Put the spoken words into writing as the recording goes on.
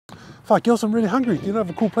Fuck, girls, I'm really hungry. Do you know of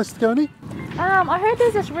a cool place to go and eat? I heard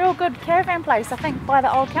there's this real good caravan place, I think by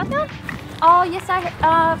the old countdown. Oh yes,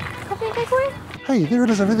 coffee and takeaway? Hey, there it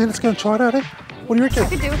is over there. Let's go and try it out, eh? What do you reckon? I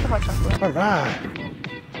could do with the hot chocolate. All right.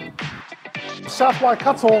 South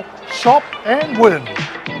Waikato, shop and win.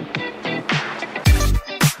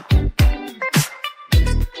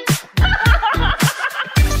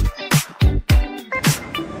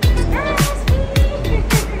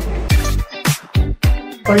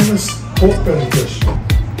 Famous pork belly dish.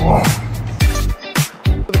 Oh.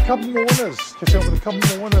 With a couple more winners. Catch up with a couple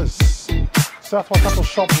more winners. South Waikato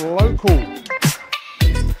shop local.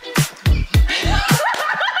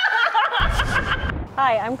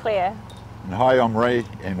 Hi, I'm Claire. And hi, I'm Ray,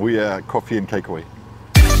 and we are Coffee and Cakeaway.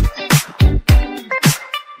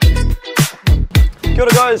 Kia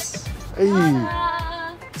ora, guys. Hey.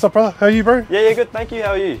 What's up, brother? How are you, bro? Yeah, good, thank you.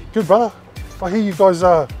 How are you? Good, brother. I hear you guys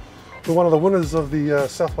were one of the winners of the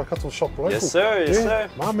South Waikato shop local. Yes, sir. Yes, sir.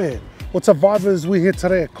 My man. What's up, vibers? We're here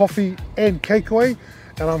today at Coffee and Cakeaway,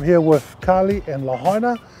 and I'm here with Carly and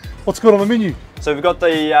Lahaina. What's good on the menu? So we've got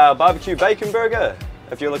the barbecue bacon burger.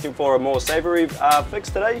 If you're looking for a more savoury fix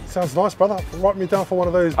today. Sounds nice, brother. Write me down for one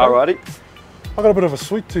of those, bro. Alrighty. I got a bit of a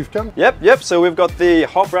sweet tooth, gun. Yep. So we've got the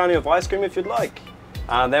hot brownie with ice cream if you'd like.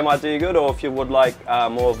 That might do you good, or if you would like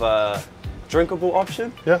more of a drinkable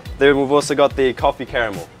option. Yeah. Then we've also got the coffee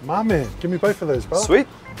caramel. My man, give me both of those, brother. Sweet.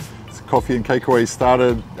 So Coffee and Cakeaway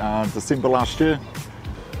started December last year.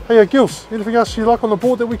 Hey, Gils, anything else you like on the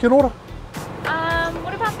board that we can order?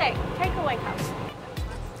 What about that takeaway cup?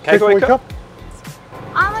 Cakeaway cup?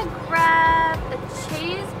 I'm gonna grab a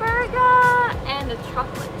cheeseburger and a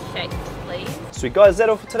chocolate shake, please. Sweet guys, is that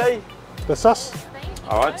all for today? That's us.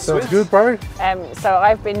 Alright, sounds good, bro. So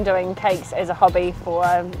I've been doing cakes as a hobby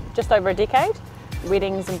for just over a decade.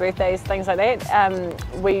 Weddings and birthdays, things like that.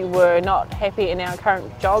 We were not happy in our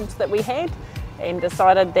current jobs that we had and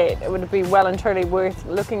decided that it would be well and truly worth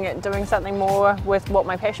looking at doing something more with what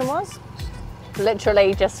my passion was.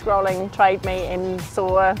 Literally just scrolling Trade Me and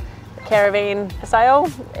saw caravan for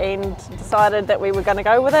sale and decided that we were going to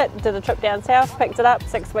go with it. Did a trip down south, picked it up,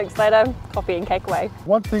 6 weeks later, Coffee and Cakeaway.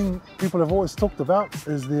 One thing people have always talked about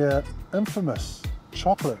is their infamous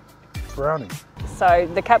chocolate brownie. So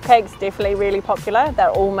the cupcakes definitely really popular. They're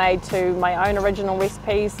all made to my own original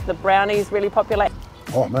recipes. The brownies really popular.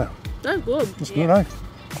 Oh man. They're good. That's good, eh?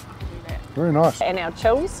 Very nice. And our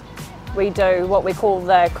chills. We do what we call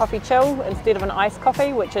the coffee chill instead of an iced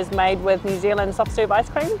coffee, which is made with New Zealand soft serve ice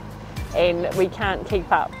cream. And we can't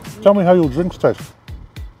keep up. Tell me how your drinks taste.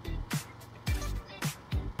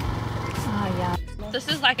 Oh yeah. This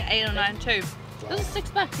is like an 8 or 9 too. This is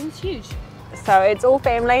 $6, it's huge. So it's all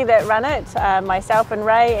family that run it, myself and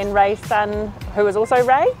Ray's son, who is also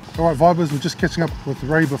Ray. All right, vibers, we're just catching up with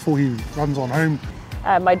Ray before he runs on home.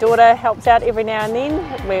 My daughter helps out every now and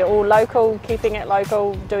then. We're all local, keeping it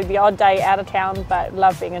local, do the odd day out of town, but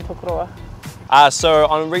love being in Tokoroa. So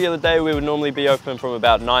on a regular day we would normally be open from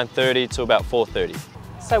about 9:30 to about 4:30.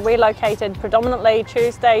 So we're located predominantly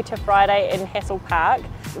Tuesday to Friday in Hassel Park.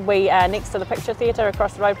 We are next to the picture theatre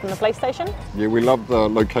across the road from the police station. Yeah, we love the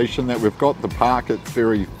location that we've got, the park. It's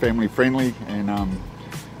very family friendly, and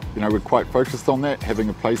you know, we're quite focused on that, having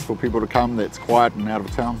a place for people to come that's quiet and out of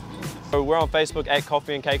town. So we're on Facebook at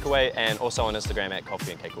Coffee and Cakeaway, and also on Instagram at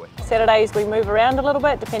Coffee and Cakeaway. Saturdays we move around a little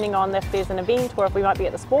bit depending on if there's an event or if we might be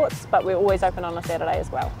at the sports, but we're always open on a Saturday as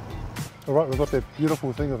well. All right, we've got that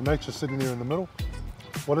beautiful thing of nature sitting there in the middle.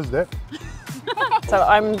 What is that? So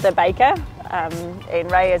I'm the baker,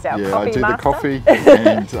 and Ray is our coffee master. Yeah, I do the coffee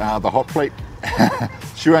and the hot plate.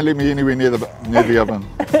 She won't let me anywhere near the oven.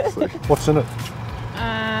 So. What's in it?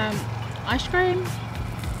 Ice cream,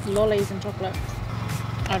 lollies and chocolate.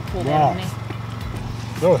 I'd pour that on there.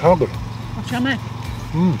 That was hell good. What's yummy?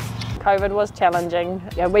 COVID was challenging.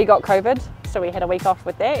 Yeah, we got COVID, so we had a week off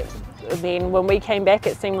with that. Then when we came back,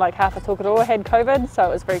 it seemed like half of Tokoroa had COVID, so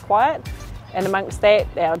it was very quiet. And amongst that,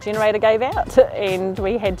 our generator gave out and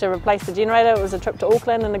we had to replace the generator. It was a trip to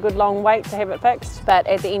Auckland and a good long wait to have it fixed. But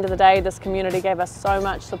at the end of the day, this community gave us so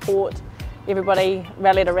much support. Everybody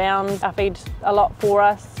rallied around, feed a lot for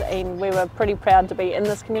us, and we were pretty proud to be in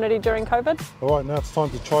this community during COVID. All right, now it's time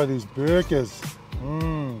to try these burgers.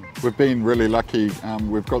 We've been really lucky.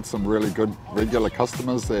 We've got some really good regular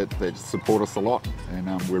customers that support us a lot,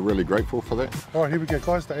 and we're really grateful for that. All right, here we go,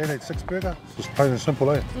 guys, the 886 burger. Just plain and simple,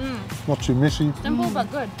 eh? Not too messy. Simple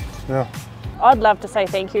but good. Yeah. I'd love to say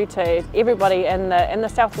thank you to everybody in the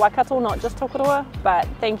South Waikato, not just Tokoroa, but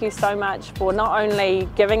thank you so much for not only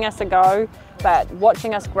giving us a go, but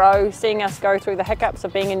watching us grow, seeing us go through the hiccups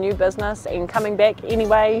of being a new business and coming back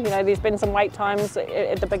anyway. You know, there's been some wait times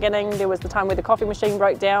at the beginning. There was the time where the coffee machine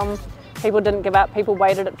broke down. People didn't give up, people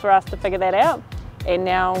waited for us to figure that out. And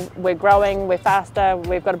now we're growing, we're faster,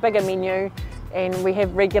 we've got a bigger menu, and we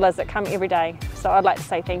have regulars that come every day. So I'd like to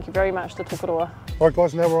say thank you very much to Tokoroa. All right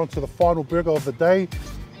guys, now we're on to the final burger of the day.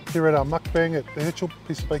 Here at our Mukbang at the actual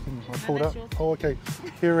piece of bacon I pulled out. Oh, okay.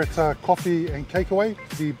 Here at Coffee and Cakeaway,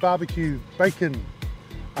 the barbecue bacon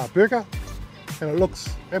burger, and it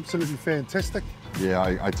looks absolutely fantastic. Yeah,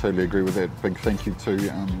 I totally agree with that. Big thank you to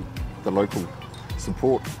the local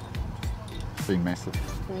support. It's been massive.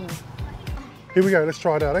 Here we go, let's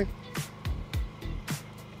try it out, eh?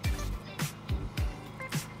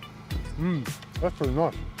 That's pretty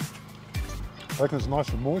nice. Bacon's nice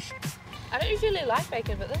and moist. I don't usually like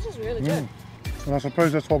bacon, but this is really good. And I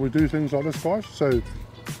suppose that's why we do things like this, guys. So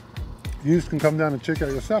you can come down and check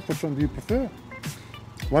out yourself. Which one do you prefer?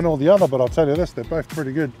 One or the other, but I'll tell you this, they're both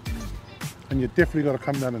pretty good. And you definitely got to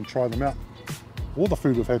come down and try them out. All the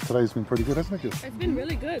food we've had today has been pretty good, hasn't it, Giz? It's been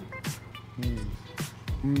really good.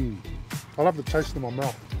 I love the taste in my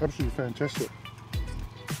mouth. Absolutely fantastic.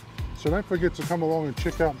 So don't forget to come along and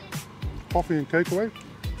check out Coffee and Cakeaway.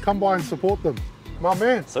 Come by and support them. My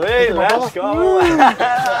man. Sweet, let's go.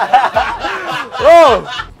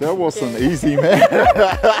 Oh, that wasn't easy, man.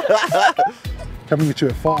 Coming at you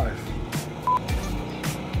at 5.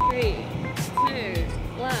 3, 2,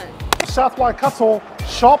 1. South Waikato,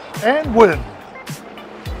 shop and win.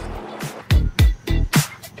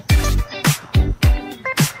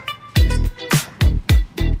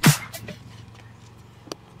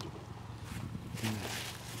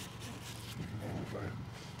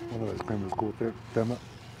 One of those cameras caught that, damn it.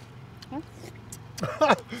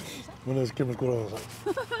 One of those cameras caught it, I was like,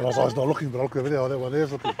 and I was not looking, but I looked over there, oh, that one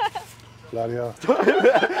there's looking. Bloody hell.